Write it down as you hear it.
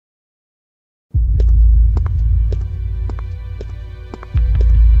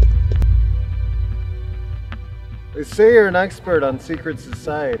They say you're an expert on secret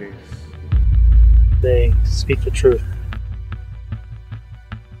societies. They speak the truth.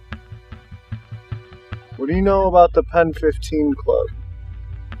 What do you know about the Pen15 Club?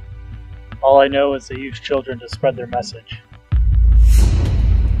 All I know is they use children to spread their message.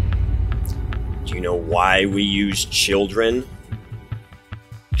 Do you know why we use children?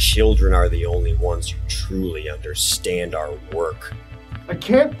 Children are the only ones who truly understand our work. I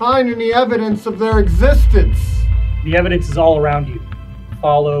can't find any evidence of their existence. The evidence is all around you.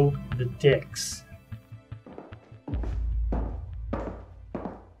 Follow the dicks.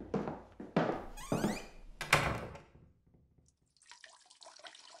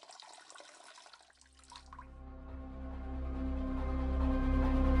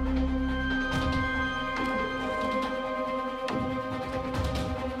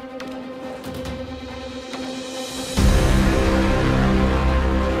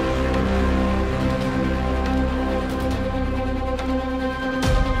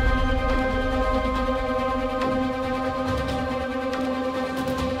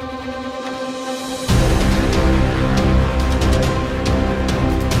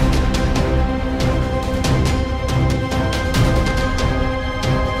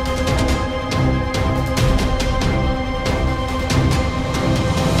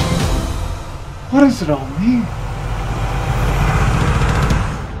 What does it all mean?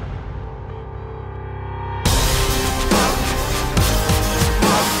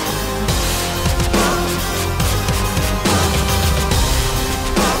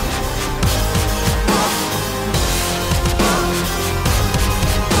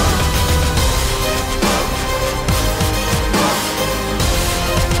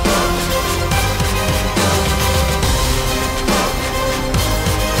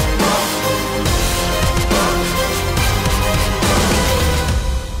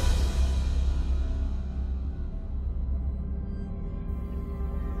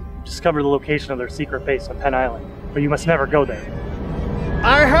 Discover the location of their secret base on Penn Island, but you must never go there.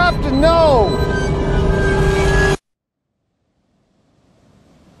 I have to know!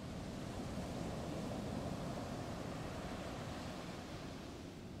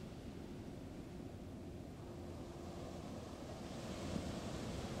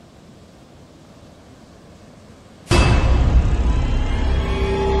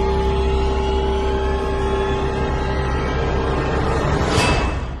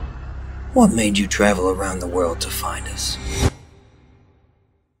 What made you travel around the world to find us?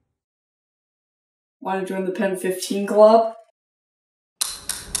 Want to join the Pen15 Club?